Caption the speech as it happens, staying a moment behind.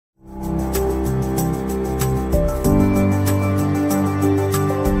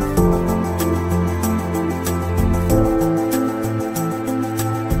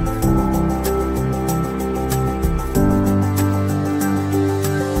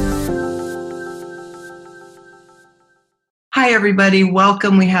Hi, everybody.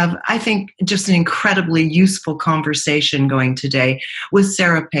 Welcome. We have, I think, just an incredibly useful conversation going today with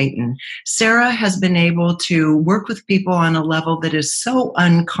Sarah Peyton. Sarah has been able to work with people on a level that is so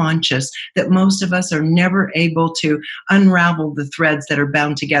unconscious that most of us are never able to unravel the threads that are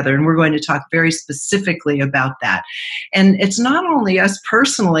bound together. And we're going to talk very specifically about that. And it's not only us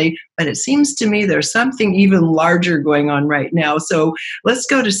personally, but it seems to me there's something even larger going on right now. So let's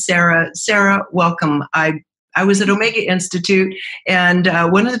go to Sarah. Sarah, welcome. I was at Omega Institute, and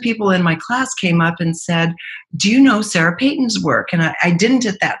one of the people in my class came up and said, do you know Sarah Peyton's work? And I didn't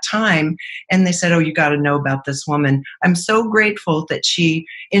at that time. And they said, oh, you got to know about this woman. I'm so grateful that she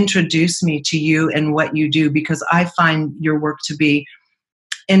introduced me to you and what you do, because I find your work to be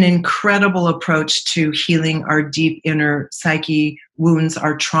an incredible approach to healing our deep inner psyche wounds,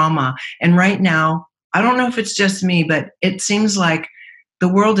 our trauma. And right now, I don't know if it's just me, but it seems like the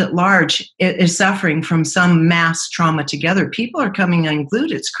world at large is suffering from some mass trauma together. People are coming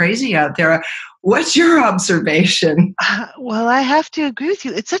unglued. It's crazy out there. What's your observation? Well, I have to agree with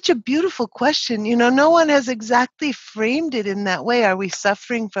you. It's such a beautiful question. You know, no one has exactly framed it in that way. Are we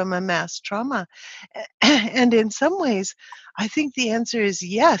suffering from a mass trauma? And in some ways, I think the answer is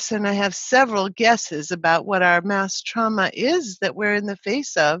yes. And I have several guesses about what our mass trauma is that we're in the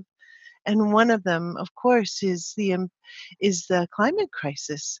face of. And one of them, of course, is the climate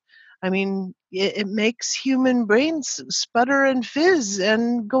crisis. I mean, it makes human brains sputter and fizz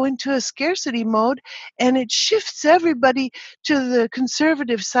and go into a scarcity mode, and it shifts everybody to the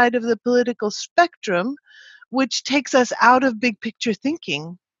conservative side of the political spectrum, which takes us out of big picture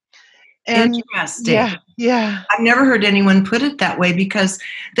thinking. And Interesting. yeah. I've never heard anyone put it that way, because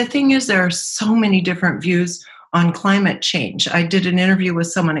the thing is, there are so many different views on climate change. I did an interview with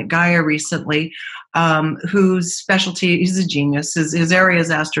someone at Gaia recently whose specialty, he's a genius, his area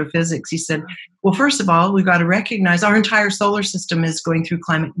is astrophysics. He said, well, first of all, we've got to recognize our entire solar system is going through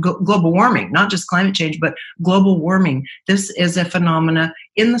global warming, not just climate change, but global warming. This is a phenomena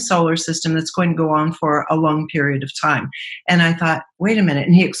in the solar system that's going to go on for a long period of time. And I thought, wait a minute.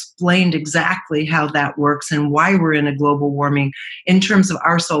 And he explained exactly how that works and why we're in a global warming in terms of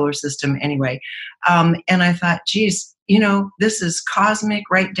our solar system anyway. And I thought, geez, you know, this is cosmic,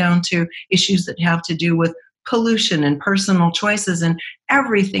 right down to issues that have to do with pollution and personal choices and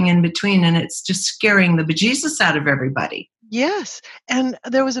everything in between. And it's just scaring the bejesus out of everybody. Yes. And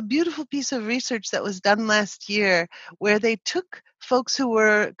there was a beautiful piece of research that was done last year where they took folks who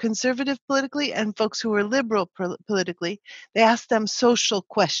were conservative politically and folks who were liberal politically. They asked them social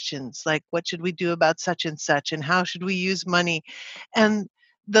questions like, what should we do about such and such, and how should we use money? And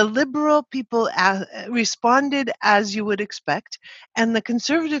the liberal people responded as you would expect, and the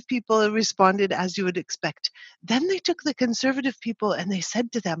conservative people responded as you would expect. Then they took the conservative people and they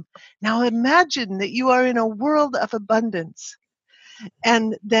said to them, now imagine that you are in a world of abundance.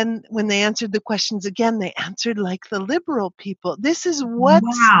 And then when they answered the questions again, they answered like the liberal people. This is what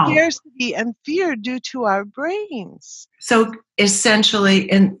scarcity and fear do to our brains. So essentially,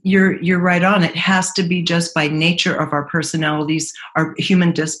 and you're right on, it has to be just by nature of our personalities, our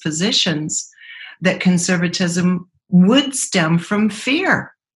human dispositions, that conservatism would stem from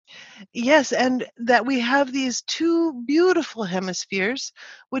fear. Yes, and that we have these two beautiful hemispheres,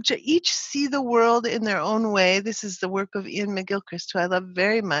 which each see the world in their own way. This is the work of Ian McGilchrist, who I love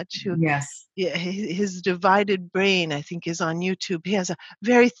very much. Yes. His Divided Brain, I think, is on YouTube. He has a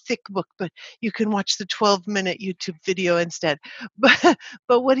very thick book, but you can watch the 12-minute YouTube video instead. But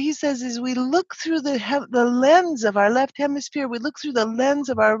what he says is we look through the lens of our left hemisphere, we look through the lens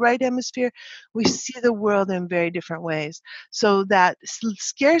of our right hemisphere, we see the world in very different ways. So that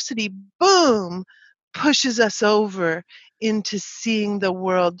scarcity, boom, pushes us over into seeing the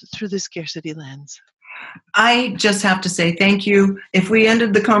world through the scarcity lens. I just have to say thank you. If we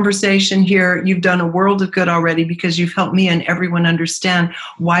ended the conversation here, you've done a world of good already, because you've helped me and everyone understand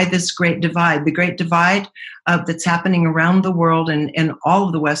why this great divide, the great divide that's happening around the world and all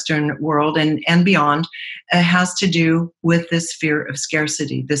of the Western world and beyond, has to do with this fear of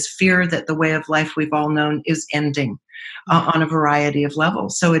scarcity, this fear that the way of life we've all known is ending. On a variety of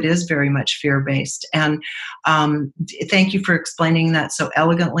levels. So it is very much fear-based. And thank you for explaining that so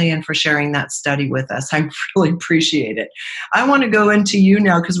elegantly and for sharing that study with us. I really appreciate it. I want to go into you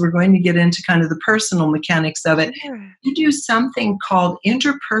now, because we're going to get into kind of the personal mechanics of it. Sure. You do something called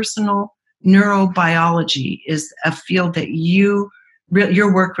interpersonal neurobiology, is a field that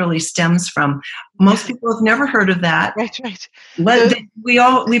your work really stems from. Most people have never heard of that. Right. We've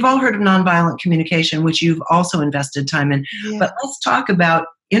all heard of nonviolent communication, which you've also invested time in. Yeah. But let's talk about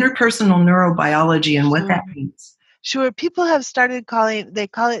interpersonal neurobiology and what that means. Sure. People have started they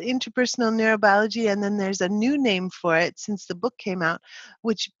call it interpersonal neurobiology, and then there's a new name for it since the book came out,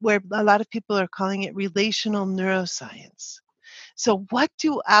 where a lot of people are calling it relational neuroscience. So what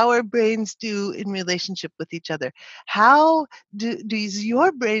do our brains do in relationship with each other? How does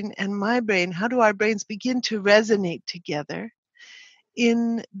your brain and my brain, how do our brains begin to resonate together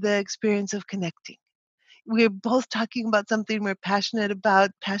in the experience of connecting? We're both talking about something we're passionate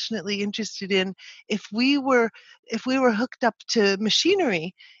about, passionately interested in. If we were hooked up to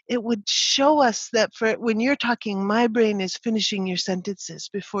machinery, it would show us that for when you're talking, my brain is finishing your sentences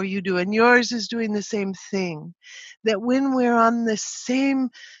before you do, and yours is doing the same thing. That when we're on the same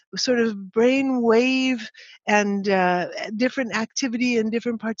sort of brain wave and different activity in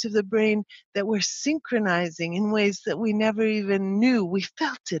different parts of the brain, that we're synchronizing in ways that we never even knew. We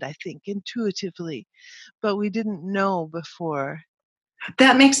felt it, I think, intuitively, but we didn't know before.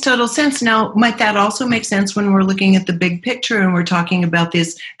 That makes total sense. Now, might that also make sense when we're looking at the big picture and we're talking about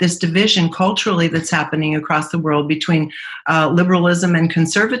this division culturally that's happening across the world between liberalism and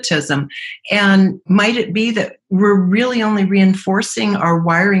conservatism? And might it be that we're really only reinforcing our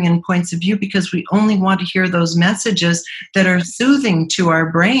wiring and points of view because we only want to hear those messages that are soothing to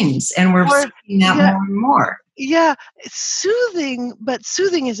our brains, and we're Or seeking that yeah, more and more? yeah, it's soothing, but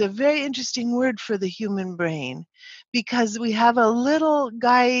soothing is a very interesting word for the human brain because we have a little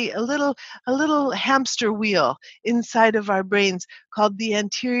guy, a little hamster wheel inside of our brains called the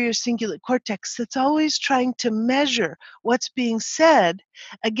anterior cingulate cortex that's always trying to measure what's being said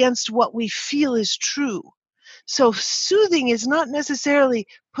against what we feel is true. So soothing is not necessarily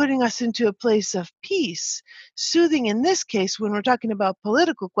putting us into a place of peace. Soothing in this case, when we're talking about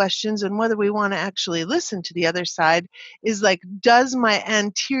political questions and whether we want to actually listen to the other side, is like, does my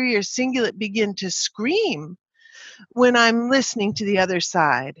anterior cingulate begin to scream when I'm listening to the other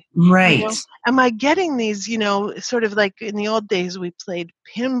side? You Right. know, am I getting these, sort of like in the old days we played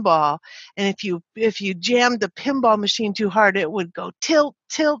pinball, and if you jammed the pinball machine too hard, it would go tilt,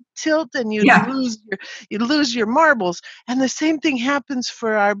 tilt, tilt, and you'd Yeah. lose your marbles. And the same thing happens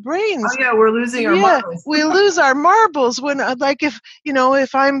for our Oh, brains. yeah, we're losing our Yeah, marbles. we lose our marbles when, like, if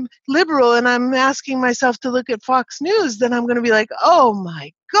I'm liberal and I'm asking myself to look at Fox News, then I'm going to be like, oh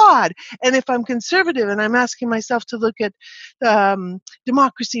my God. And if I'm conservative and I'm asking myself to look at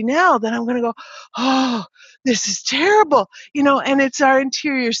Democracy Now, then I'm going to go, oh, this is terrible. And it's our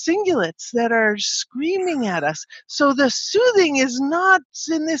interior cingulates that are screaming at us. So the soothing is not,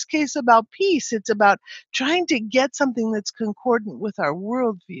 in this case, about peace. It's about trying to get something that's concordant with our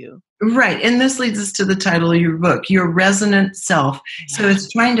worldview. Right. And this leads us to the title of your book, Your Resonant Self. So Yeah.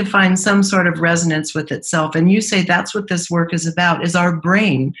 it's trying to find some sort of resonance with itself. And you say that's what this work is about, is our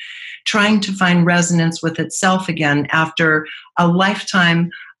brain trying to find resonance with itself again after a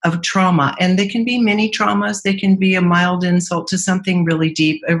lifetime of trauma. And they can be many traumas. They can be a mild insult to something really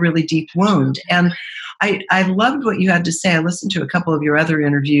deep, a really deep wound. And I loved what you had to say. I listened to a couple of your other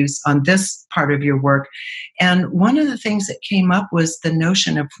interviews on this part of your work. And one of the things that came up was the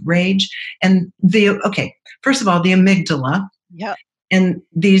notion of rage and first of all, the amygdala Yeah. and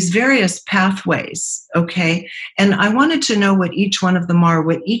these various pathways. Okay. And I wanted to know what each one of them are,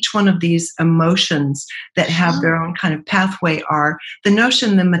 what each one of these emotions that have Sure. their own kind of pathway are. The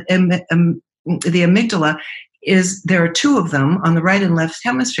notion, the amygdala, is there are two of them on the right and left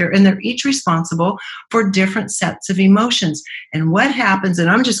hemisphere, and they're each responsible for different sets of emotions. And what happens, and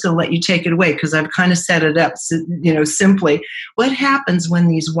I'm just going to let you take it away because I've kind of set it up, simply. What happens when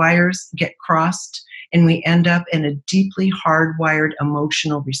these wires get crossed and we end up in a deeply hardwired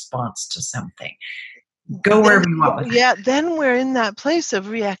emotional response to something? Go Then, wherever you want with it. yeah, then we're in that place of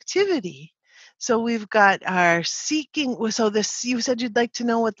reactivity. So we've got our seeking. So this, you said you'd like to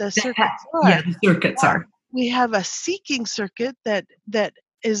know what the circuits Yeah, are. the circuits are. We have a seeking circuit that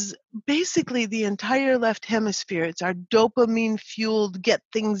is basically the entire left hemisphere. It's our dopamine fueled, get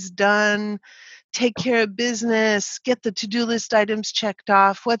things done, take care of business, get the to-do list items checked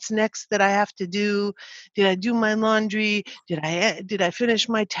off. What's next that I have to do? Did I do my laundry? Did I finish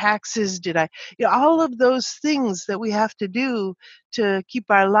my taxes? Did I, all of those things that we have to do to keep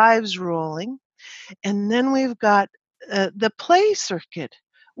our lives rolling. And then we've got the play circuit,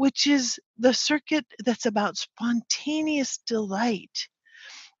 which is the circuit that's about spontaneous delight.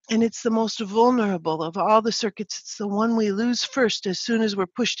 And it's the most vulnerable of all the circuits. It's the one we lose first as soon as we're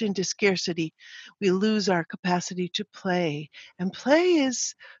pushed into scarcity. We lose our capacity to play. And play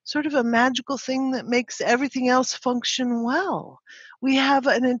is sort of a magical thing that makes everything else function well. We have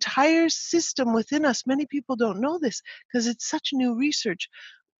an entire system within us. Many people don't know this because it's such new research.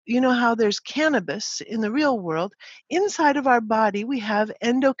 you know how there's cannabis in the real world? Inside of our body, we have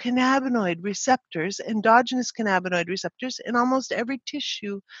endocannabinoid receptors, endogenous cannabinoid receptors in almost every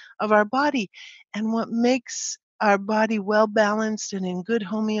tissue of our body. And what makes our body well balanced and in good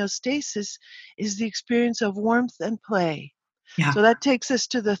homeostasis is the experience of warmth and play. Yeah. So that takes us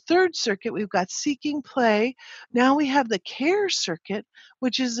to the third circuit. We've got seeking play. Now we have the care circuit,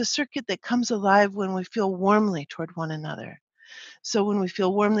 which is the circuit that comes alive when we feel warmly toward one another. So when we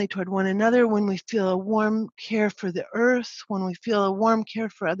feel warmly toward one another, when we feel a warm care for the earth, when we feel a warm care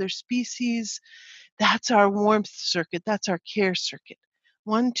for other species, that's our warmth circuit. That's our care circuit.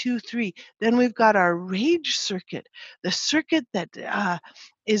 1, 2, 3. Then we've got our rage circuit, the circuit that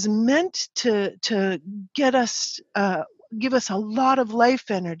is meant to get us, give us a lot of life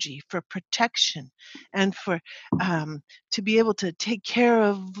energy for protection and for to be able to take care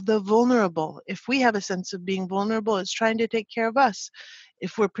of the vulnerable. If we have a sense of being vulnerable, it's trying to take care of us.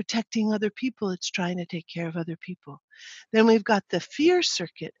 If we're protecting other people, it's trying to take care of other people. Then we've got the fear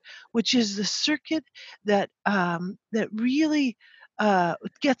circuit, which is the circuit that that really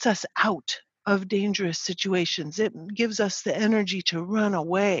gets us out of dangerous situations. It gives us the energy to run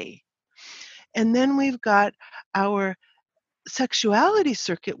away. And then we've got our sexuality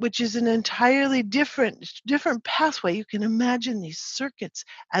circuit, which is an entirely different pathway. You can imagine these circuits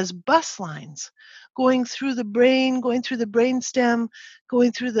as bus lines going through the brain, going through the brain stem,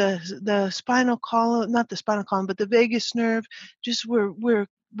 going through the spinal column, not the spinal column, but the vagus nerve. Just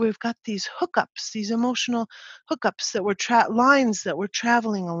we've got these hookups, these emotional hookups that lines that we're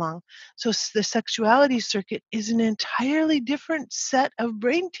traveling along. So the sexuality circuit is an entirely different set of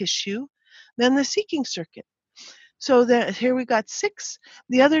brain tissue than the seeking circuit. So here we got 6.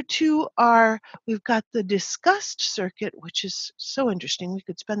 The other 2 are, we've got the disgust circuit, which is so interesting. We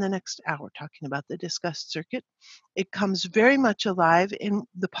could spend the next hour talking about the disgust circuit. It comes very much alive in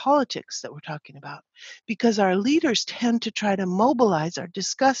the politics that we're talking about, because our leaders tend to try to mobilize our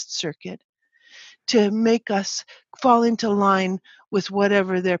disgust circuit to make us fall into line with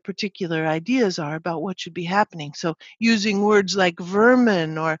whatever their particular ideas are about what should be happening. So using words like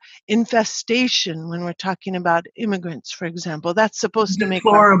vermin or infestation when we're talking about immigrants, for example, that's supposed to make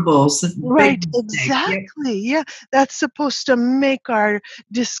our Deplorables. right, Big mistake. Yeah. exactly. Yeah, that's supposed to make our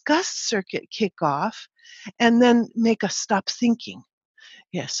disgust circuit kick off and then make us stop thinking.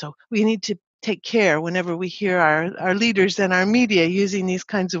 Yeah, so we need to take care whenever we hear our leaders and our media using these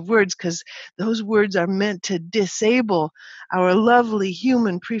kinds of words, because those words are meant to disable our lovely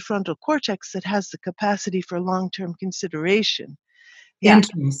human prefrontal cortex that has the capacity for long-term consideration. Yeah,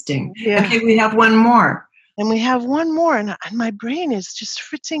 Interesting. yeah. Okay, we have one more. And we have one more, and my brain is just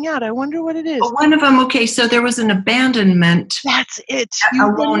fritzing out. I wonder what it is. Oh, one of them, okay, so there was an abandonment, That's it. You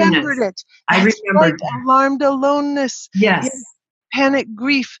aloneness. remembered it. I That's right. remembered that. Alarmed aloneness. Yeah. Yes. Panic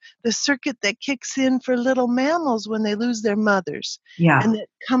grief, the circuit that kicks in for little mammals when they lose their mothers, Yeah. and that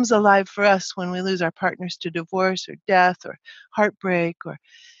comes alive for us when we lose our partners to divorce or death or heartbreak or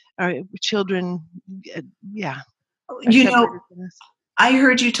our children, yeah, are You know, separated from us. I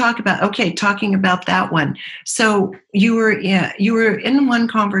heard you talking about that one. So you were in one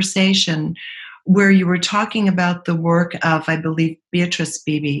conversation where you were talking about the work of, I believe, Beatrice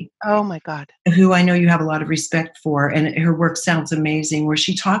Beebe, Oh my God. who I know you have a lot of respect for, and her work sounds amazing, where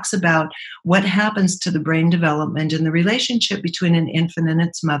she talks about what happens to the brain development and the relationship between an infant and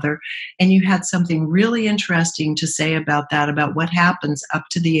its mother. And you had something really interesting to say about that, about what happens up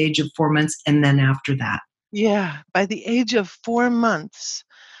to the age of 4 months and then after that. Yeah, by the age of 4 months,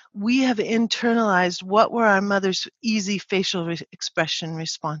 we have internalized what were our mother's easy facial expression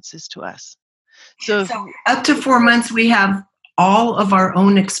responses to us. So if So up to 4 months, we have all of our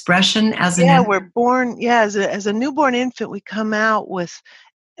own expression as an yeah, infant. we're born, yeah, as a newborn infant, we come out with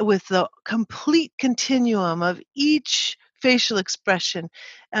the complete continuum of each facial expression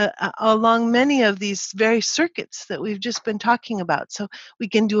along many of these very circuits that we've just been talking about. So we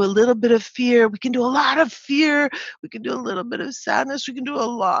can do a little bit of fear, we can do a lot of fear, we can do a little bit of sadness, we can do a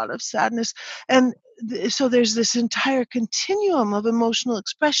lot of sadness. And so there's this entire continuum of emotional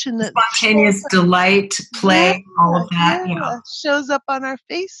expression that shows Spontaneous up, delight, yeah, play, all of that. Yeah. shows up on our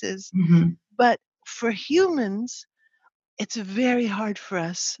faces. Mm-hmm. But for humans, it's very hard for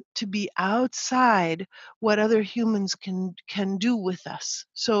us to be outside what other humans can do with us.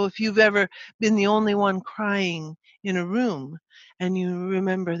 So if you've ever been the only one crying in a room and you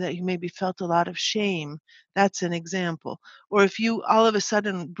remember that you maybe felt a lot of shame, that's an example. Or if you all of a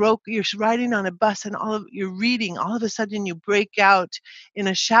sudden you're riding on a bus and you're reading, all of a sudden you break out in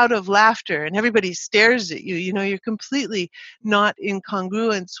a shout of laughter and everybody stares at you, you're completely not in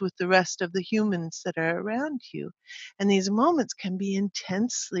congruence with the rest of the humans that are around you. And these moments can be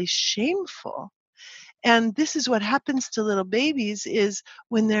intensely shameful. And this is what happens to little babies is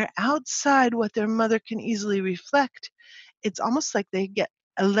when they're outside what their mother can easily reflect, it's almost like they get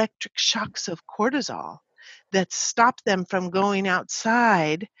electric shocks of cortisol that stop them from going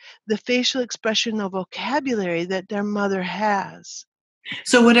outside the facial expression or vocabulary that their mother has.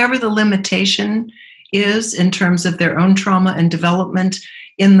 So whatever the limitation is in terms of their own trauma and development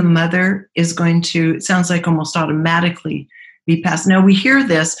in the mother is going to, it sounds like almost automatically be passed. Now we hear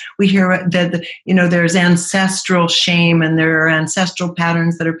that, there's ancestral shame and there are ancestral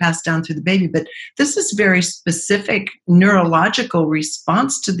patterns that are passed down through the baby, but this is very specific neurological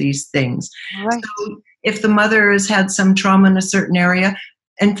response to these things. Right. So if the mother has had some trauma in a certain area,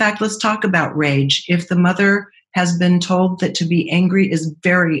 in fact, let's talk about rage. If the mother has been told that to be angry is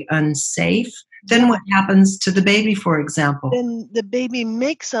very unsafe, then what happens to the baby, for example? Then the baby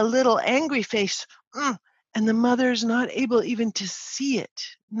makes a little angry face, and the mother's not able even to see it,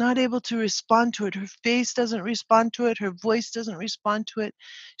 not able to respond to it. Her face doesn't respond to it. Her voice doesn't respond to it.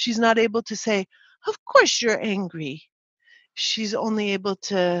 She's not able to say, "Of course you're angry." She's only able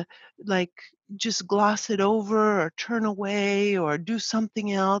to just gloss it over or turn away or do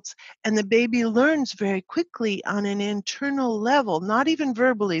something else. And the baby learns very quickly on an internal level, not even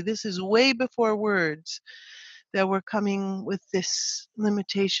verbally. This is way before words that we're coming with this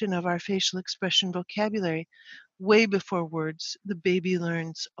limitation of our facial expression vocabulary. Way before words, the baby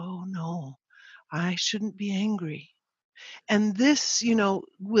learns, oh no, I shouldn't be angry. And this,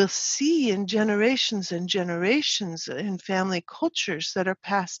 we'll see in generations and generations in family cultures that are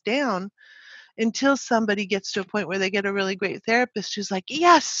passed down until somebody gets to a point where they get a really great therapist who's like,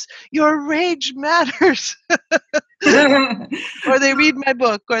 yes, your rage matters. Or they read my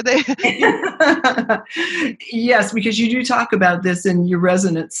book, or they... Yes, because you do talk about this in Your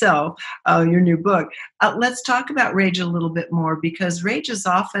Resonant Self, your new book. Let's talk about rage a little bit more, because rage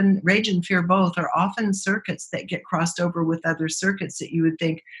and fear both are often circuits that get crossed over with other circuits that you would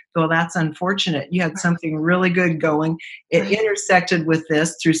think, well, that's unfortunate. You had something really good going. It intersected with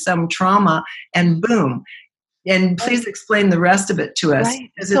this through some trauma, and boom. And please explain the rest of it to us.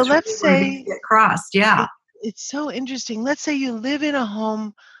 Right. So let's say get crossed. Yeah. It's so interesting. Let's say you live in a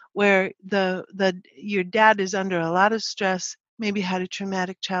home where your dad is under a lot of stress, maybe had a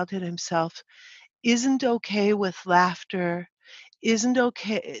traumatic childhood himself, isn't okay with laughter, isn't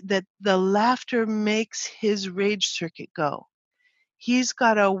okay that the laughter makes his rage circuit go. He's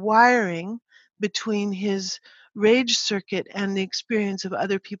got a wiring between his rage circuit and the experience of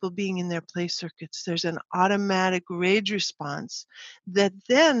other people being in their play circuits. There's an automatic rage response that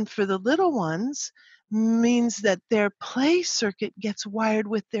then, for the little ones, means that their play circuit gets wired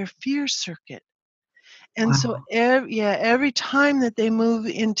with their fear circuit. And so every time that they move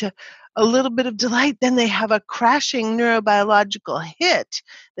into a little bit of delight, then they have a crashing neurobiological hit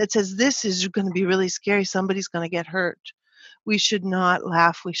that says, this is going to be really scary. Somebody's going to get hurt. We should not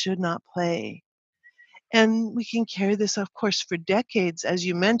laugh. We should not play. And we can carry this, of course, for decades, as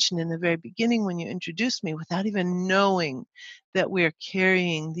you mentioned in the very beginning when you introduced me, without even knowing that we're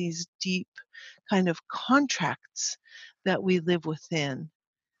carrying these deep kind of contracts that we live within.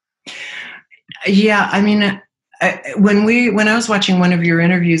 Yeah, I mean, when I was watching one of your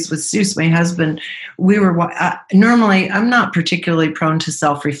interviews with Seuss, my husband, we were normally I'm not particularly prone to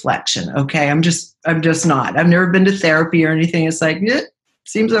self-reflection. Okay, I'm just not. I've never been to therapy or anything. It's like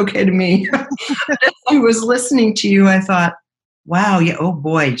seems okay to me. As I was listening to you, I thought, wow, yeah, oh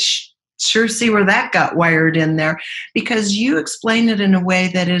boy, sure see where that got wired in there, because you explain it in a way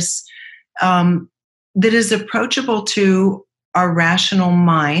that is approachable to our rational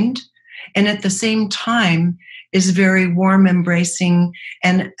mind, and at the same time is very warm, embracing,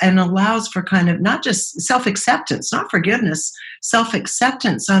 and allows for kind of not just self-acceptance, not forgiveness,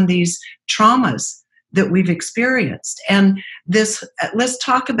 self-acceptance on these traumas that we've experienced. And this, let's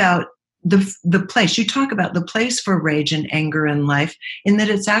talk about the place. You talk about the place for rage and anger in life, in that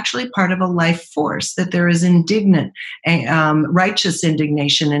it's actually part of a life force, that there is indignant, righteous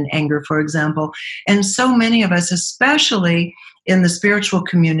indignation and anger, for example. And so many of us, especially in the spiritual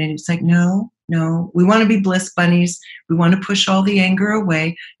community, it's like, no, we want to be bliss bunnies. We want to push all the anger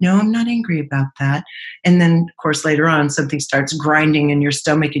away. No, I'm not angry about that. And then, of course, later on, something starts grinding in your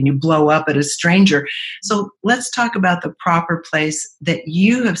stomach and you blow up at a stranger. So let's talk about the proper place that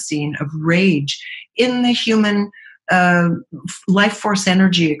you have seen of rage in the human uh, life force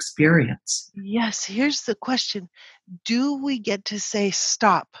energy experience. Yes, here's the question. Do we get to say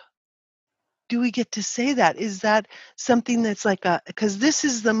stop? Do we get to say that? Is that something that's like a, because this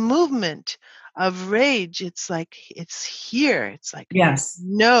is the movement of rage. It's like it's here. It's like Yes.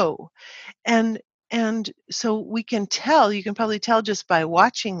 no. And so we can tell, you can probably tell just by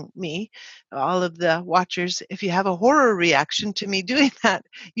watching me, all of the watchers, if you have a horror reaction to me doing that,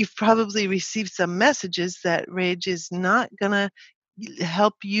 you've probably received some messages that rage is not going to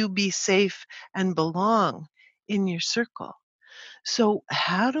help you be safe and belong in your circle. So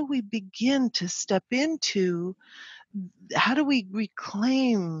how do we begin to step into, how do we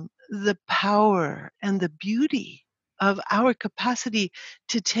reclaim the power and the beauty of our capacity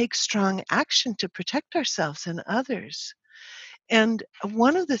to take strong action to protect ourselves and others? And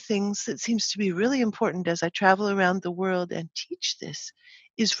one of the things that seems to be really important as I travel around the world and teach this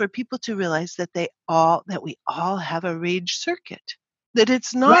is for people to realize that we all have a rage circuit, that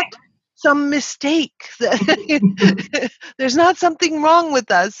it's not Right. some mistake, that there's not something wrong with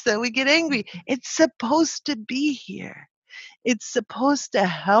us that we get angry. It's supposed to be here. It's supposed to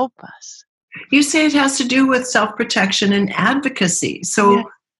help us. You say it has to do with self-protection and advocacy. Yeah. So,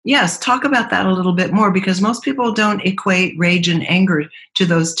 yes, talk about that a little bit more, because most people don't equate rage and anger to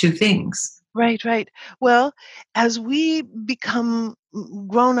those two things. Right, right. Well, as we become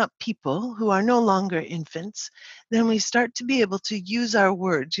grown up people who are no longer infants, then we start to be able to use our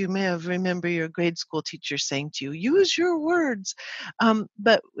words. You may have remember your grade school teacher saying to you, use your words.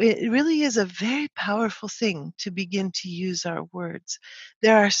 But it really is a very powerful thing to begin to use our words.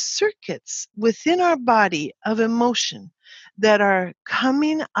 There are circuits within our body of emotion that are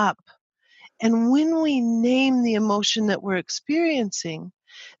coming up. And when we name the emotion that we're experiencing,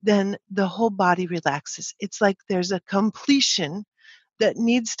 then the whole body relaxes. It's like there's a completion that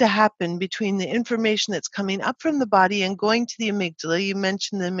needs to happen between the information that's coming up from the body and going to the amygdala. You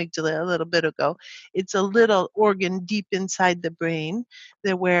mentioned the amygdala a little bit ago. It's a little organ deep inside the brain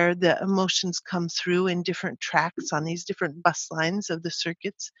where the emotions come through in different tracks on these different bus lines of the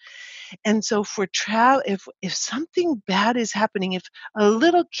circuits. And so for if something bad is happening, if a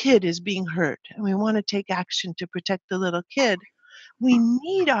little kid is being hurt and we want to take action to protect the little kid, we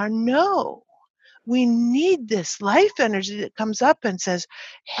need our no. We need this life energy that comes up and says,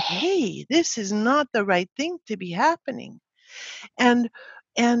 "Hey, this is not the right thing to be happening." And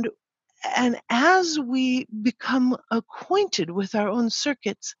and and as we become acquainted with our own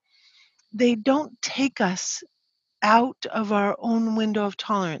circuits, they don't take us out of our own window of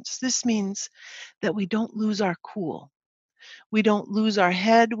tolerance. This means that we don't lose our cool. We don't lose our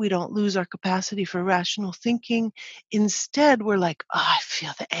head. We don't lose our capacity for rational thinking. Instead, we're like, oh, I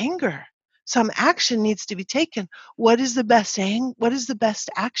feel the anger. Some action needs to be taken. What is the best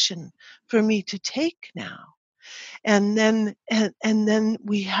action for me to take now? And then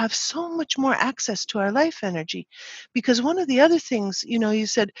we have so much more access to our life energy, because one of the other things, you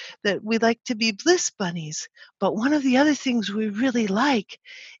said that we like to be bliss bunnies, but one of the other things we really like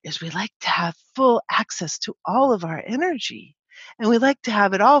is we like to have full access to all of our energy, and we like to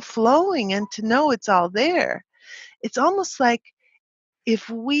have it all flowing and to know it's all there. It's almost like if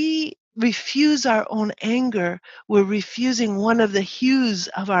we refuse our own anger, we're refusing one of the hues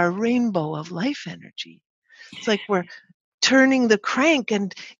of our rainbow of life energy. It's like we're turning the crank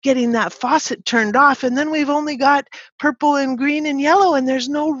and getting that faucet turned off, and then we've only got purple and green and yellow, and there's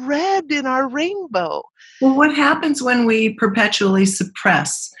no red in our rainbow. Well, what happens when we perpetually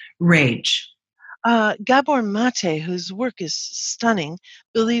suppress rage? Gabor Mate, whose work is stunning,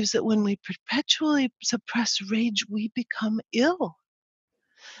 believes that when we perpetually suppress rage, we become ill.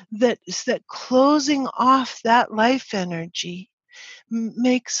 That closing off that life energy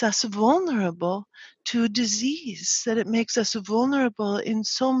makes us vulnerable to disease, that it makes us vulnerable in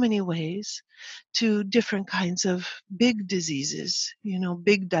so many ways to different kinds of big diseases,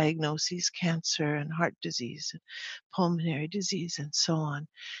 big diagnoses, cancer and heart disease, and pulmonary disease, and so on.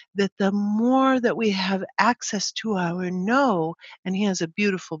 That the more that we have access to our no, and he has a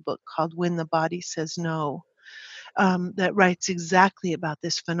beautiful book called When the Body Says No, that writes exactly about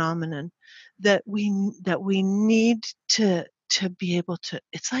this phenomenon, that we need to be able to.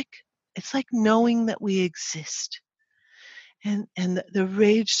 It's like knowing that we exist, and the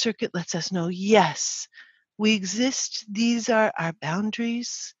rage circuit lets us know, yes, we exist. These are our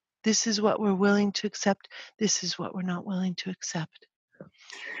boundaries. This is what we're willing to accept. This is what we're not willing to accept.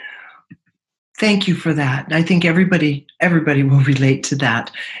 Thank you for that. I think everybody will relate to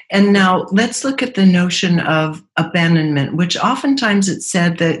that. And now let's look at the notion of abandonment, which oftentimes it's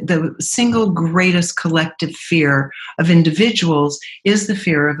said that the single greatest collective fear of individuals is the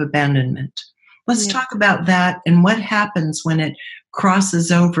fear of abandonment. Let's Yeah. talk about that and what happens when it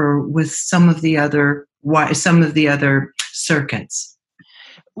crosses over with some of the other circuits.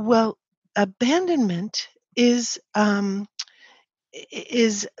 Well, abandonment is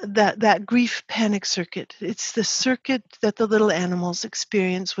is that grief panic circuit. It's the circuit that the little animals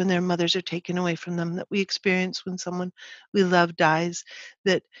experience when their mothers are taken away from them, that we experience when someone we love dies,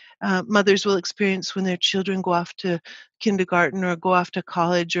 that mothers will experience when their children go off to kindergarten or go off to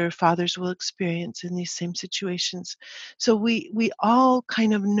college, or fathers will experience in these same situations. So we all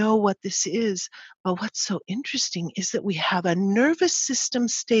kind of know what this is, but what's so interesting is that we have a nervous system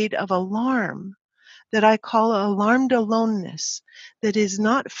state of alarm that I call alarmed aloneness, that is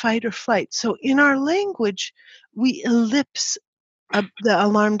not fight or flight. So in our language, we ellipse the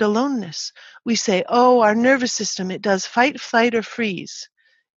alarmed aloneness. We say, oh, our nervous system, it does fight, flight, or freeze.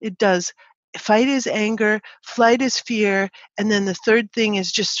 It does fight is anger, flight is fear, and then the third thing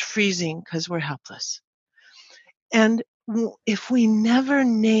is just freezing because we're helpless. And if we never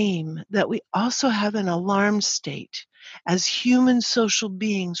name that we also have an alarm state as human social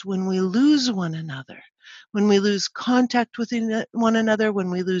beings when we lose one another, when we lose contact with one another, when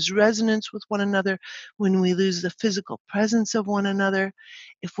we lose resonance with one another, when we lose the physical presence of one another,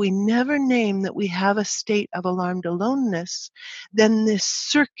 if we never name that we have a state of alarmed aloneness, then this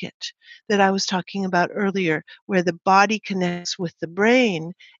circuit that I was talking about earlier, where the body connects with the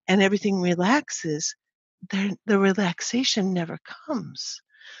brain and everything relaxes, the relaxation never comes.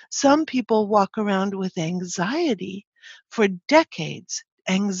 Some people walk around with anxiety for decades.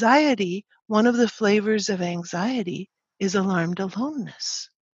 Anxiety, one of the flavors of anxiety, is alarmed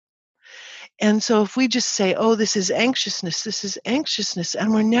aloneness. And so if we just say, oh, this is anxiousness,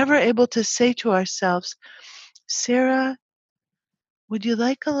 and we're never able to say to ourselves, Sarah, would you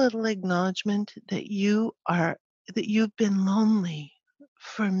like a little acknowledgement that you've been lonely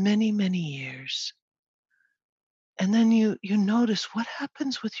for many, many years? And then you notice what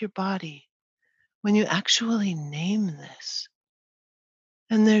happens with your body when you actually name this.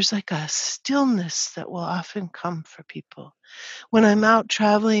 And there's like a stillness that will often come for people. When I'm out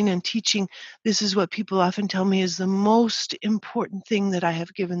traveling and teaching, this is what people often tell me is the most important thing that I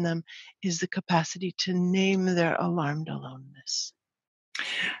have given them, is the capacity to name their alarmed aloneness.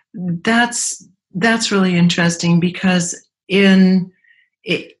 That's really interesting because in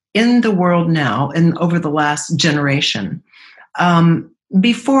the world now and over the last generation,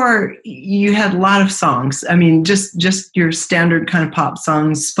 before you had a lot of songs. I mean, just your standard kind of pop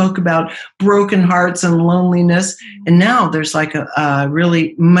songs spoke about broken hearts and loneliness. And now there's like a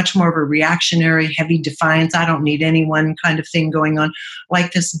really much more of a reactionary, heavy defiance. I don't need anyone kind of thing going on,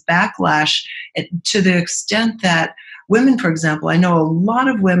 like this backlash to the extent that women, for example, I know a lot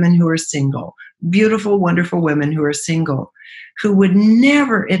of women who are single, beautiful, wonderful women who are single, who would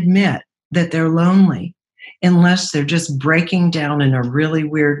never admit that they're lonely unless they're just breaking down in a really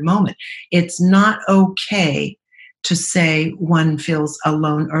weird moment. It's not okay to say one feels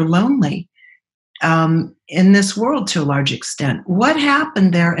alone or lonely in this world to a large extent. What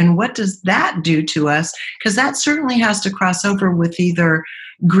happened there and what does that do to us? Because that certainly has to cross over with either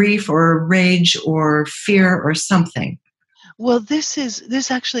grief or rage or fear or something. Well,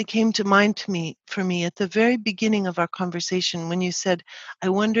 this actually came to mind for me at the very beginning of our conversation when you said, I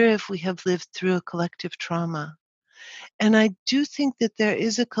wonder if we have lived through a collective trauma. And I do think that there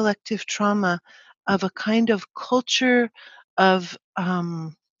is a collective trauma of a kind of culture of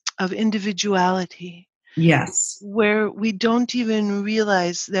individuality, Yes. where we don't even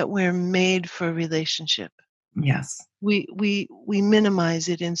realize that we're made for relationship. Yes. We minimize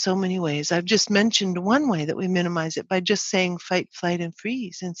it in so many ways. I've just mentioned one way that we minimize it by just saying fight, flight, and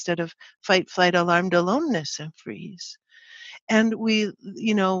freeze instead of fight, flight, alarmed aloneness, and freeze. And we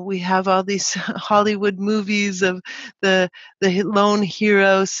have all these Hollywood movies of the lone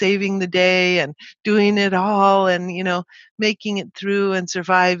hero saving the day and doing it all, and making it through and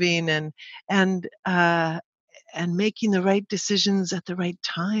surviving, and making the right decisions at the right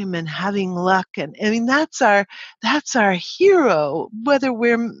time and having luck. And I mean, that's our hero, whether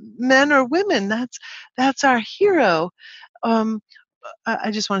we're men or women. That's our hero. um I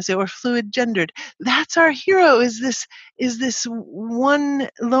just want to say, or fluid gendered. That's our hero. Is this one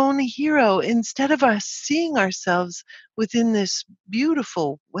lone hero, instead of us seeing ourselves within this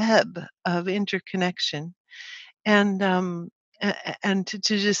beautiful web of interconnection. And to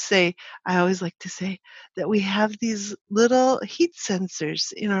just say, I always like to say that we have these little heat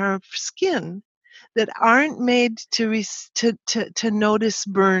sensors in our skin that aren't made to notice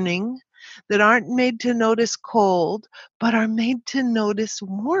burning, that aren't made to notice cold, but are made to notice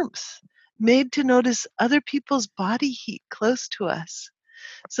warmth, made to notice other people's body heat close to us.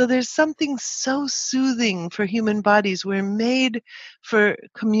 So there's something so soothing for human bodies. We're made for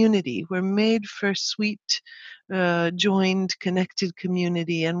community. We're made for sweet, joined, connected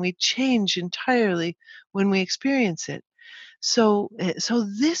community, and we change entirely when we experience it. So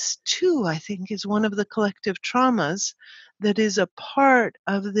this too, I think, is one of the collective traumas that is a part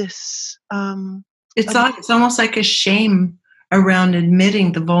of this. It's almost like a shame around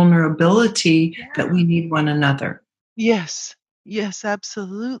admitting the vulnerability that we need one another. Yes, yes,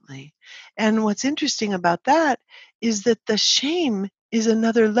 absolutely. And what's interesting about that is that the shame is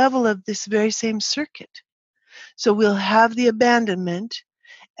another level of this very same circuit. So we'll have the abandonment,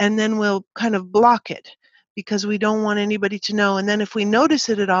 and then we'll kind of block it because we don't want anybody to know. And then if we notice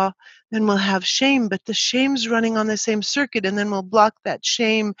it at all, then we'll have shame, but the shame's running on the same circuit, and then we'll block that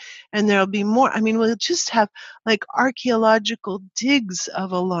shame, and there'll be more. I mean, we'll just have like archaeological digs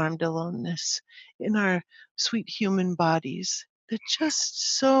of alarmed aloneness in our sweet human bodies that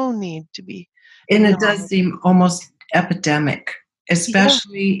just so need to be And it does acknowledged. seem almost epidemic, Yeah,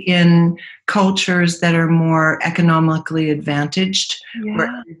 especially in cultures that are more economically advantaged, where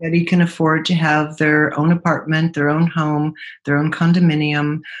yeah, everybody can afford to have their own apartment, their own home, their own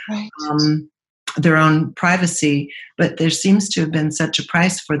condominium, right. um, their own privacy. But there seems to have been such a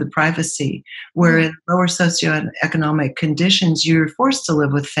price for the privacy, where Mm. in lower socioeconomic conditions, you're forced to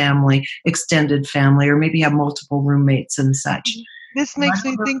live with family, extended family, or maybe have multiple roommates and such. This makes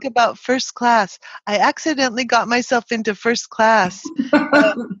me think about first class. I accidentally got myself into first class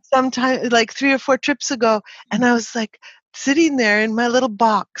sometime like 3 or 4 trips ago, and I was like sitting there in my little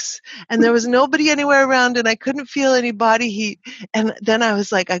box, and there was nobody anywhere around, and I couldn't feel any body heat. And then I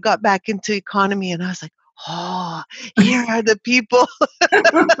was like, I got back into economy, and I was like, oh, here are the people.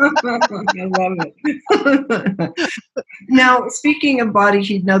 I love it. Now, speaking of body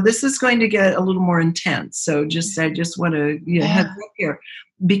heat, now this is going to get a little more intense. So I just want to heads Yeah. up here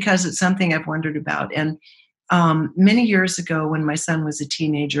because it's something I've wondered about. And many years ago, when my son was a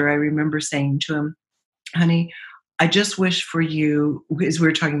teenager, I remember saying to him, honey, I just wish for you, because we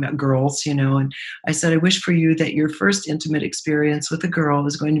were talking about girls, and I said, I wish for you that your first intimate experience with a girl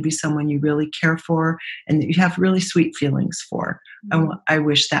is going to be someone you really care for and that you have really sweet feelings for. Mhm. I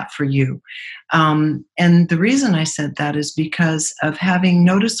wish that for you. And the reason I said that is because of having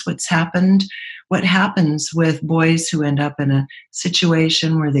noticed what happens with boys who end up in a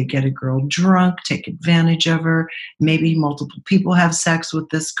situation where they get a girl drunk, take advantage of her, maybe multiple people have sex with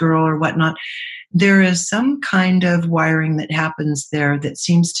this girl or whatnot. There is some kind of wiring that happens there that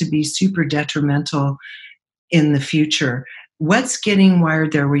seems to be super detrimental in the future. What's getting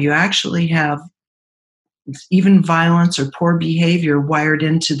wired there where you actually have even violence or poor behavior wired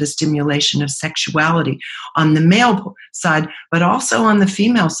into the stimulation of sexuality on the male side, but also on the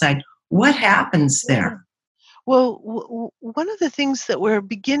female side? What happens there? Yeah. Well, one of the things that we're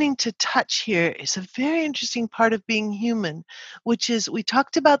beginning to touch here is a very interesting part of being human, which is we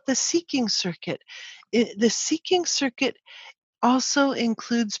talked about the seeking circuit. The seeking circuit also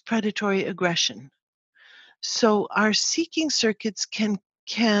includes predatory aggression. So our seeking circuits can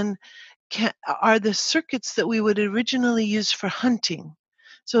are the circuits that we would originally use for hunting.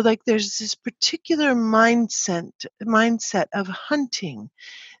 So like there's this particular mindset of hunting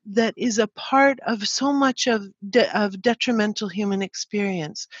that is a part of so much of detrimental human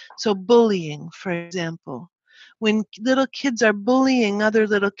experience. So bullying, for example, when little kids are bullying other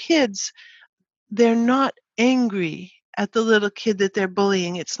little kids, they're not angry at the little kid that they're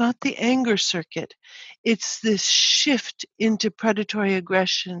bullying. It's not the anger circuit. It's this shift into predatory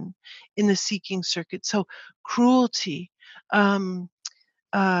aggression in the seeking circuit. So cruelty, um,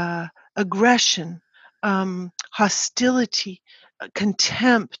 aggression, hostility,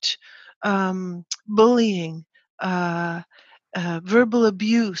 contempt, bullying, uh, verbal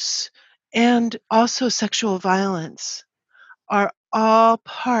abuse, and also sexual violence are all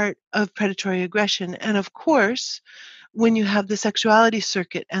part of predatory aggression. And of course, when you have the sexuality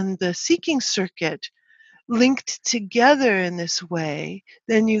circuit and the seeking circuit linked together in this way,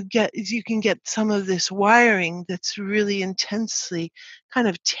 then you can get some of this wiring that's really intensely kind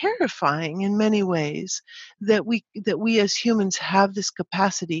of terrifying in many ways, that we as humans have this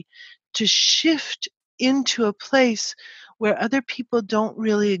capacity to shift into a place where other people don't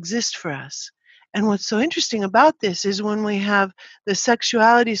really exist for us. And what's so interesting about this is when we have the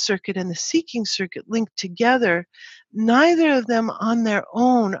sexuality circuit and the seeking circuit linked together, neither of them on their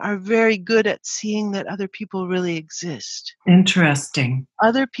own are very good at seeing that other people really exist. Interesting.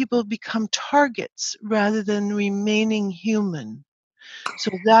 Other people become targets rather than remaining human.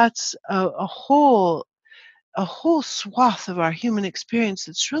 So that's a whole swath of our human experience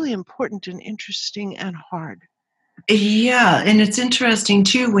that's really important and interesting and hard. Yeah, and it's interesting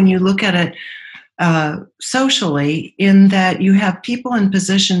too when you look at it socially, in that you have people in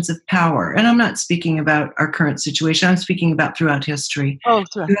positions of power. And I'm not speaking about our current situation, I'm speaking about throughout history. Oh,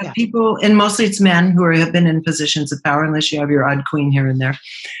 sure. You have Yeah. people, and mostly it's men who have been in positions of power, unless you have your odd queen here and there.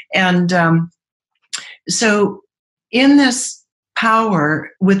 And so, in this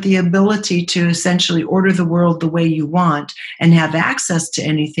power with the ability to essentially order the world the way you want and have access to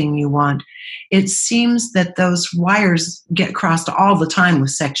anything you want, it seems that those wires get crossed all the time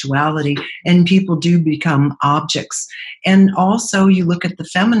with sexuality, and people do become objects. And also, you look at the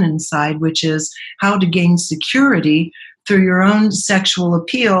feminine side, which is how to gain security through your own sexual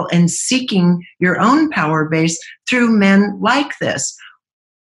appeal and seeking your own power base through men like this.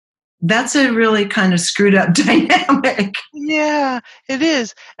 That's a really kind of screwed up dynamic. Yeah, it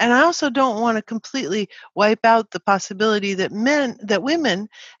is. And I also don't want to completely wipe out the possibility that women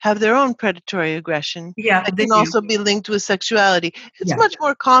have their own predatory aggression Yeah, that they can do. also be linked with sexuality. It's Yeah, much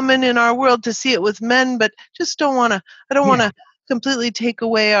more common in our world to see it with men, but just I don't want yeah, to completely take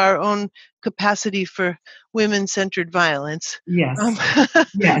away our own capacity for women-centered violence. Um,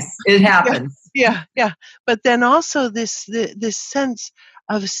 yes, yes, it yeah, happens. yeah. But then also this sense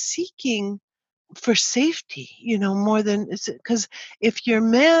of seeking for safety, more than because if your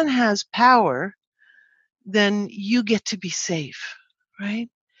man has power, then you get to be safe, right?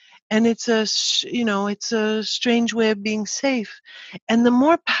 And it's a strange way of being safe. And the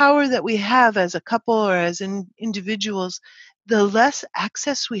more power that we have as a couple or as individuals, the less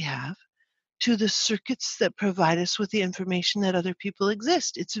access we have to the circuits that provide us with the information that other people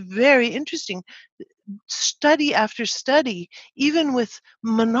exist. It's very interesting. Study after study, even with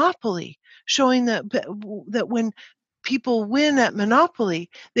Monopoly, showing that when people win at Monopoly,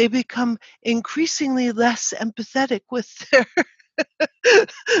 they become increasingly less empathetic with their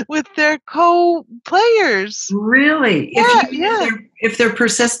with their co-players. Really, if Yeah, even yeah, if they're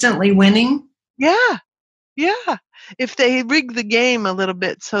persistently winning. yeah. Yeah. If they rig the game a little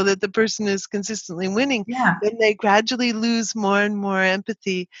bit so that the person is consistently winning, Yeah, then they gradually lose more and more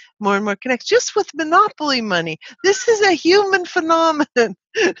empathy, more and more connection. Just with Monopoly money. This is a human phenomenon.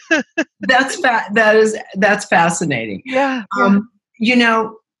 that's fascinating. Yeah, yeah. Um, you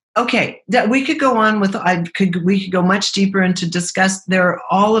know, okay, that we could go on with. We could go much deeper into discuss. There are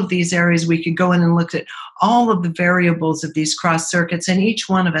all of these areas we could go in and look at all of the variables of these cross circuits, and each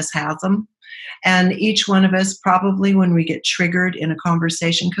one of us has them. And each one of us, probably when we get triggered in a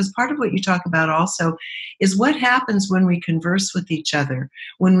conversation, because part of what you talk about also is what happens when we converse with each other,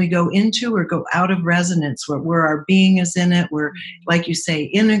 when we go into or go out of resonance, where our being is in it, where, like you say,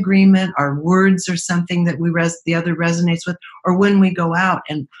 in agreement, our words are something that the other resonates with, or when we go out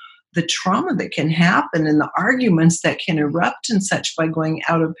and the trauma that can happen and the arguments that can erupt and such by going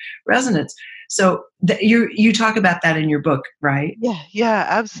out of resonance. So you talk about that in your book, right? Yeah, yeah,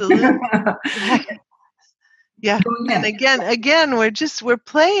 absolutely. Yeah, yeah. Go And ahead. again, we're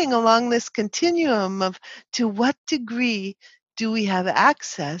playing along this continuum of to what degree do we have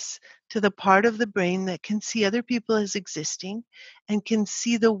access to the part of the brain that can see other people as existing and can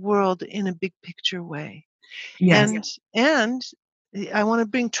see the world in a big picture way. Yes. And I want to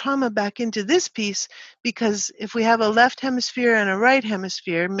bring trauma back into this piece because if we have a left hemisphere and a right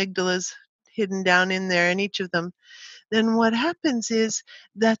hemisphere, amygdala's hidden down in there in each of them, then what happens is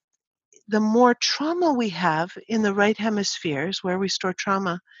that the more trauma we have in the right hemispheres where we store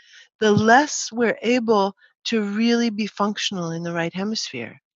trauma, the less we're able to really be functional in the right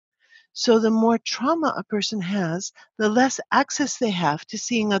hemisphere. So the more trauma a person has, the less access they have to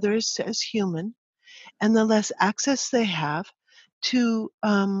seeing others as human, and the less access they have to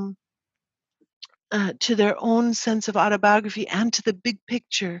their own sense of autobiography and to the big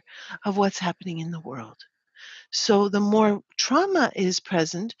picture of what's happening in the world. So the more trauma is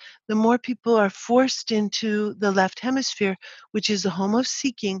present, the more people are forced into the left hemisphere, which is the home of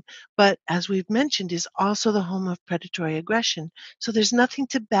seeking, but as we've mentioned, is also the home of predatory aggression. So there's nothing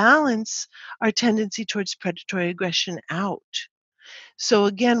to balance our tendency towards predatory aggression out. So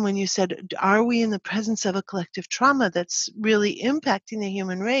again, when you said, are we in the presence of a collective trauma that's really impacting the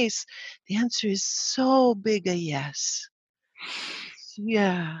human race? The answer is so big a yes.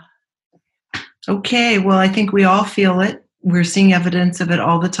 Yeah. Okay, well, I think we all feel it. We're seeing evidence of it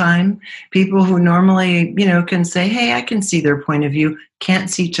all the time. People who normally, can say, "Hey, I can see their point of view," can't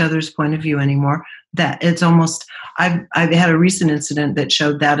see each other's point of view anymore. That it's almost. I've had a recent incident that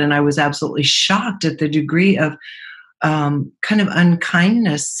showed that, and I was absolutely shocked at the degree of kind of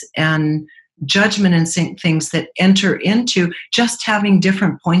unkindness and judgment and things that enter into just having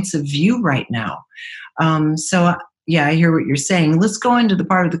different points of view right now. So yeah, I hear what you're saying. Let's go into the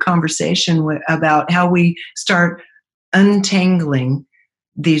part of the conversation about how we start untangling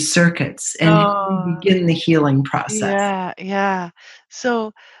these circuits and how we Oh, begin the healing process. yeah, yeah.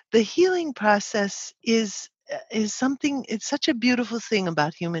 So the healing process is something. It's such a beautiful thing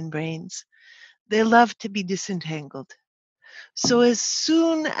about human brains. They love to be disentangled. So as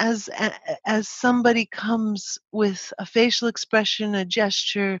soon as somebody comes with a facial expression, a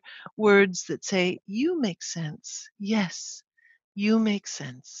gesture, words that say, "You make sense," yes, you make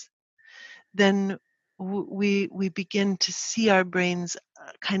sense, then we begin to see our brains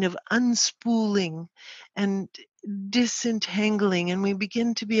kind of unspooling and disentangling, and we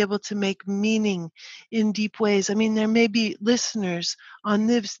begin to be able to make meaning in deep ways. I mean, there may be listeners on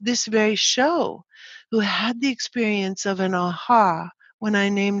this very show who had the experience of an aha when I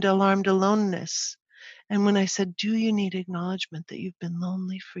named alarmed aloneness, and when I said, "Do you need acknowledgement that you've been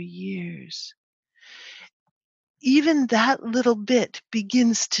lonely for years?" Even that little bit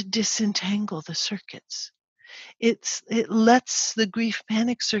begins to disentangle the circuits. It lets the grief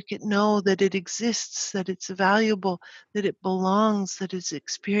panic circuit know that it exists, that it's valuable, that it belongs, that its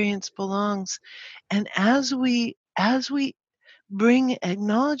experience belongs. And as we bring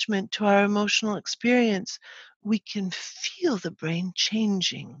acknowledgement to our emotional experience, we can feel the brain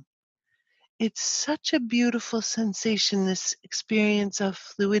changing. It's such a beautiful sensation, this experience of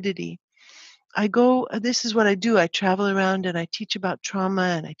fluidity. This is what I do. I travel around and I teach about trauma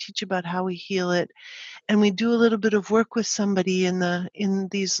and I teach about how we heal it, and we do a little bit of work with somebody in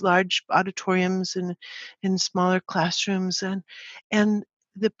these large auditoriums and in smaller classrooms, and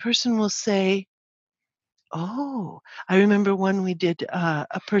the person will say, "Oh, I remember when we did,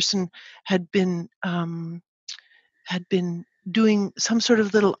 a person had been had been doing some sort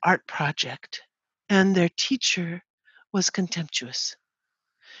of little art project, and their teacher was contemptuous,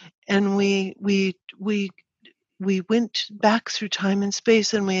 and we went back through time and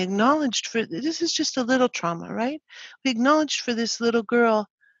space, and we acknowledged for this is just a little trauma, right? We acknowledged for this little girl,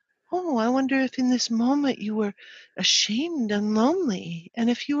 "Oh, I wonder if in this moment you were ashamed and lonely, and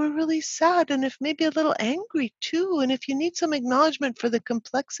if you were really sad, and if maybe a little angry too, and if you need some acknowledgement for the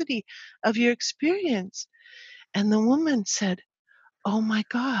complexity of your experience." And the woman said, "Oh my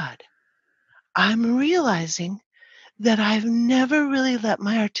God, I'm realizing that I've never really let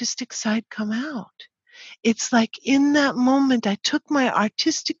my artistic side come out. It's like in that moment, I took my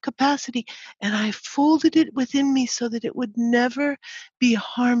artistic capacity and I folded it within me so that it would never be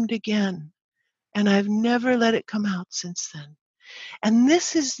harmed again. And I've never let it come out since then." And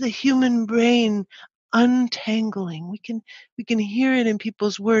this is the human brain untangling. We can hear it in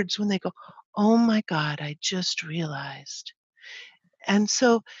people's words when they go, "Oh my God, I just realized." And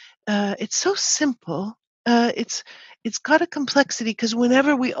so it's so simple. It's got a complexity because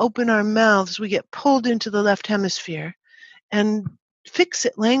whenever we open our mouths, we get pulled into the left hemisphere, and fix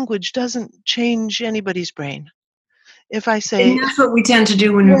it language doesn't change anybody's brain. If I And say, that's what we tend to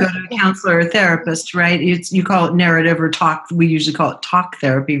do when we yeah, go to a counselor or therapist, right? You call it narrative or talk. We usually call it talk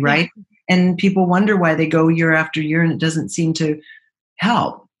therapy, yeah, right? And people wonder why they go year after year and it doesn't seem to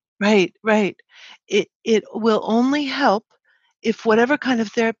help. right, right. It will only help if whatever kind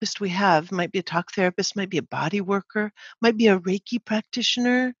of therapist we have, might be a talk therapist, might be a body worker, might be a Reiki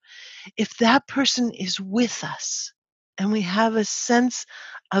practitioner, if that person is with us and we have a sense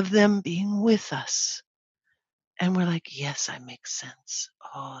of them being with us, and we're like, "Yes, I make sense.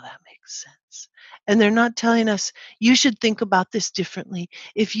 Oh, that makes sense." And they're not telling us, "You should think about this differently.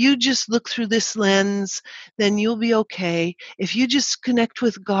 If you just look through this lens, then you'll be okay. If you just connect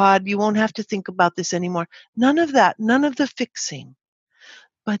with God, you won't have to think about this anymore." None of that, none of the fixing,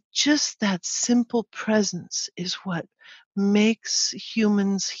 but just that simple presence is what makes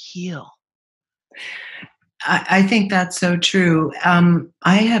humans heal. I think that's so true.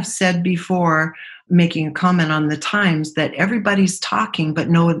 I have said before, making a comment on the times, that everybody's talking, but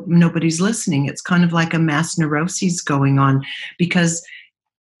nobody's listening. It's kind of like a mass neuroses going on because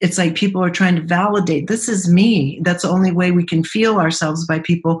it's like people are trying to validate this is me. That's the only way we can feel ourselves, by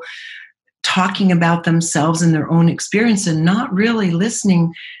people talking about themselves and their own experience and not really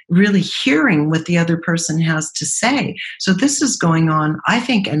listening, really hearing what the other person has to say. So this is going on, I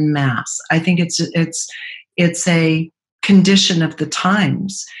think, en masse. I think it's a condition of the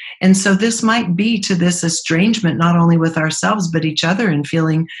times. And so this might be to this estrangement, not only with ourselves, but each other, and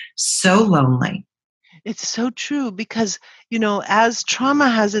feeling so lonely. It's so true because, as trauma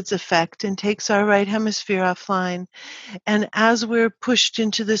has its effect and takes our right hemisphere offline, and as we're pushed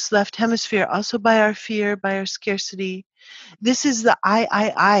into this left hemisphere, also by our fear, by our scarcity, this is the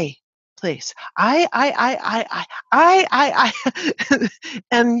I place. I.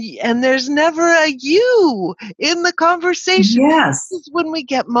 And there's never a you in the conversation. Yes. This is when we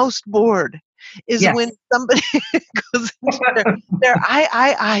get most bored. is Yes. when somebody goes into their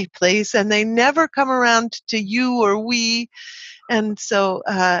I place, and they never come around to you or we. And so,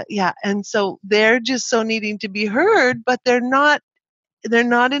 and so they're just so needing to be heard, but they're not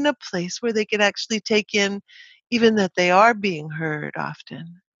in a place where they can actually take in even that they are being heard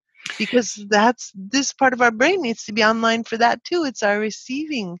often, because that's this part of our brain needs to be online for that too. It's our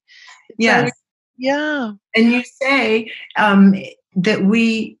receiving. It's our Yes. yeah. And you say that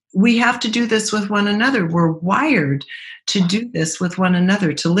we have to do this with one another. We're wired to do this with one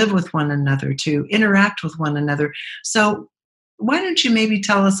another, to live with one another, to interact with one another. So why don't you maybe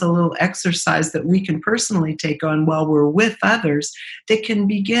tell us a little exercise that we can personally take on while we're with others that can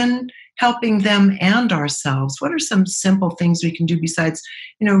begin helping them and ourselves? What are some simple things we can do besides,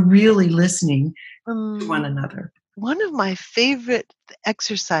 really listening to one Um, another? One of my favorite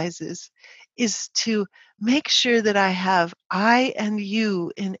exercises is to make sure that I have I and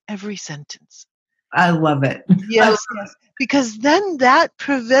you in every sentence. I love it. Yes, yes. Because then that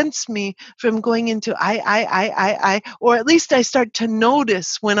prevents me from going into or at least I start to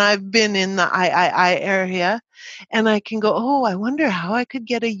notice when I've been in the I area, and I can go, oh, I wonder how I could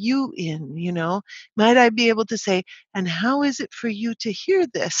get a you in, Might I be able to say, and how is it for you to hear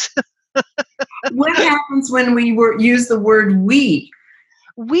this? What happens when we use the word we?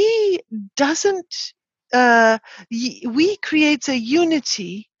 We doesn't, we creates a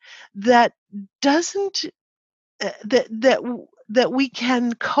unity that doesn't, that we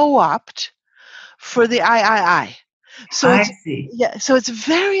can co-opt for the I. So I it's see. yeah, so it's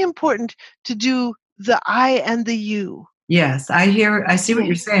very important to do the I and the you. Yes, I see what Yeah.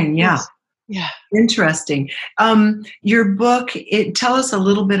 you're saying. Yeah. Yes. Yeah. Interesting. Your book, tell us a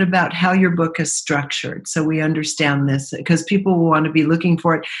little bit about how your book is structured so we understand this, because people will want to be looking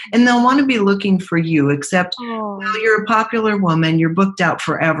for it and they'll want to be looking for you, except, Oh. well, you're a popular woman. You're booked out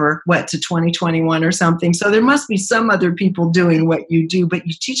forever, to 2021 or something. So there must be some other people doing what you do, but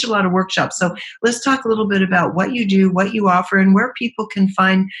you teach a lot of workshops. So let's talk a little bit about what you do, what you offer, and where people can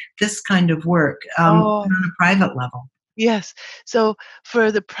find this kind of work Oh. on a private level. Yes. So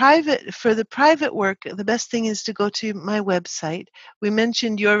for the private work, the best thing is to go to my website. We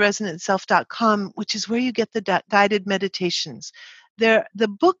mentioned yourresonantself.com, which is where you get the guided meditations. The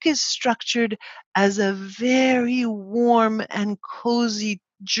book is structured as a very warm and cozy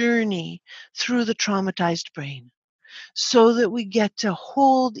journey through the traumatized brain, so that we get to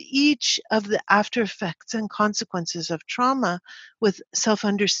hold each of the after effects and consequences of trauma with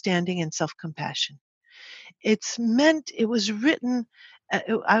self-understanding and self-compassion. It was written,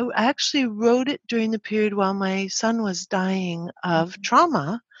 I actually wrote it during the period while my son was dying of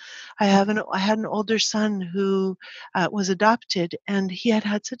trauma. I had an older son who was adopted, and he had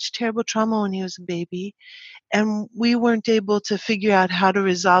had such terrible trauma when he was a baby, and we weren't able to figure out how to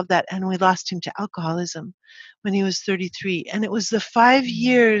resolve that, and we lost him to alcoholism when he was 33. And it was the 5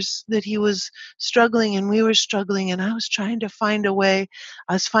 years that he was struggling and we were struggling, and I was trying to find a way.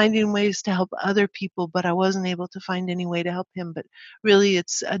 I was finding ways to help other people, but I wasn't able to find any way to help him. But really,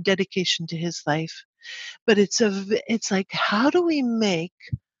 it's a dedication to his life. But it's like, how do we make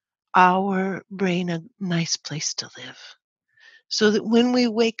our brain a nice place to live, so that when we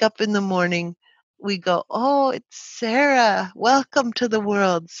wake up in the morning, we go, "Oh, it's Sarah. Welcome to the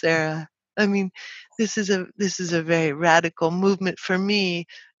world, Sarah." I mean, this is a very radical movement for me,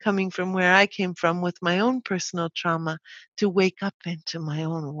 coming from where I came from with my own personal trauma, to wake up into my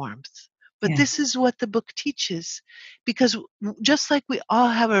own warmth. But Yeah. this is what the book teaches, because just like we all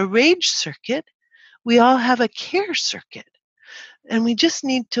have a rage circuit, we all have a care circuit. And we just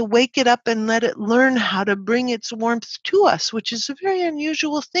need to wake it up and let it learn how to bring its warmth to us, which is a very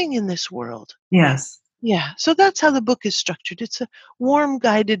unusual thing in this world. Yes. Yeah, so that's how the book is structured. It's a warm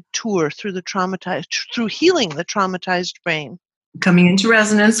guided tour through healing the traumatized brain. Coming into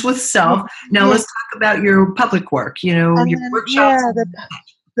resonance with Yeah, self. Now yeah. let's talk about your public work, And your then, workshops.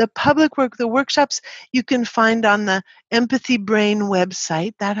 the public work, the workshops, you can find on the Empathy Brain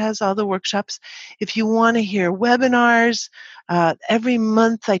website. That has all the workshops. If you want to hear webinars, every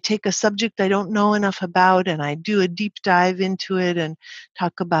month I take a subject I don't know enough about, and I do a deep dive into it and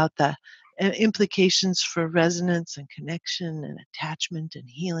talk about the implications for resonance and connection and attachment and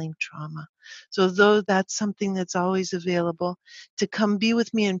healing trauma. So though that's something that's always available. To come be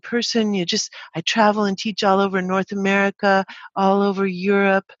with me in person, I travel and teach all over North America, all over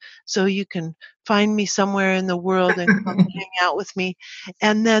Europe, so you can find me somewhere in the world and come hang out with me.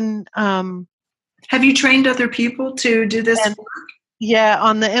 And then Have you trained other people to do this and work? Yeah,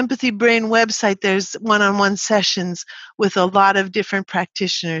 on the Empathy Brain website, there's one-on-one sessions with a lot of different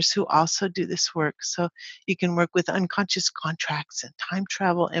practitioners who also do this work. So you can work with unconscious contracts and time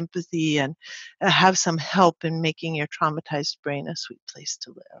travel empathy and have some help in making your traumatized brain a sweet place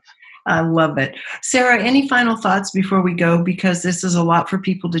to live. I love it. Sarah, any final thoughts before we go? Because this is a lot for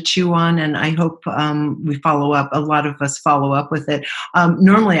people to chew on, and I hope we follow up. A lot of us follow up with it.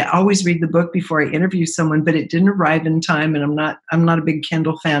 Normally, I always read the book before I interview someone, but it didn't arrive in time, and I'm not a big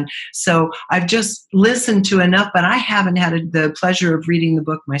Kindle fan. So I've just listened to enough, but I haven't had the pleasure of reading the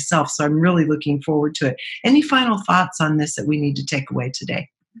book myself. So I'm really looking forward to it. Any final thoughts on this that we need to take away today?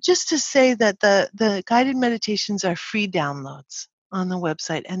 Just to say that the guided meditations are free downloads on the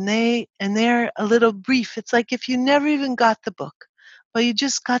website, and they're a little brief. It's like if you never even got the book, but you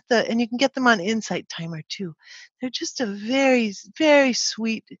just got and you can get them on Insight Timer too. They're just a very, very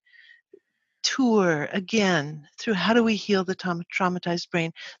sweet tour again through how do we heal the traumatized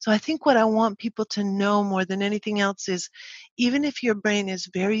brain. So I think what I want people to know more than anything else is, even if your brain is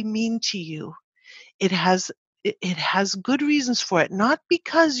very mean to you, it has it has good reasons for it, not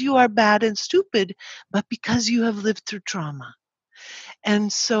because you are bad and stupid, but because you have lived through trauma.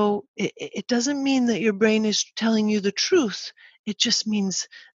 And so it doesn't mean that your brain is telling you the truth. It just means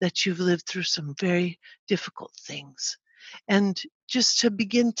that you've lived through some very difficult things. And just to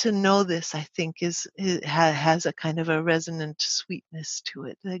begin to know this, I think, has a kind of a resonant sweetness to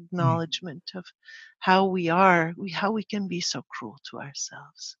it, the acknowledgement of how how we can be so cruel to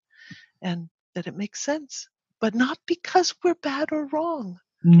ourselves, and that it makes sense, but not because we're bad or wrong.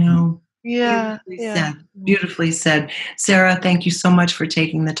 No. Yeah, Beautifully yeah. said. Beautifully said. Sarah, thank you so much for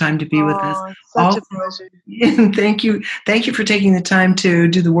taking the time to be with us. Oh, such a Also, pleasure. thank you. Thank you for taking the time to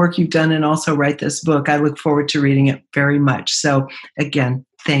do the work you've done and also write this book. I look forward to reading it very much. So again,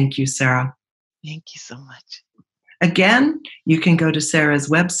 thank you, Sarah. Thank you so much. Again, you can go to Sarah's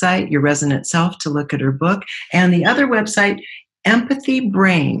website, Your Resonant Self, to look at her book. And the other website, Empathy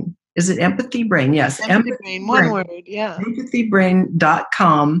Brain. Is it Empathy Brain? Yes, Empathy Empathy brain, one Brain. word, yeah.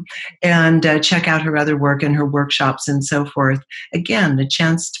 Empathybrain.com, and check out her other work and her workshops and so forth. Again, the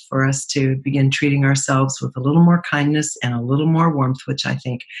chance for us to begin treating ourselves with a little more kindness and a little more warmth, which I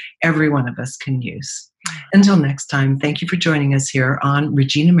think every one of us can use. Until next time, thank you for joining us here on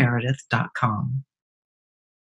reginameredith.com.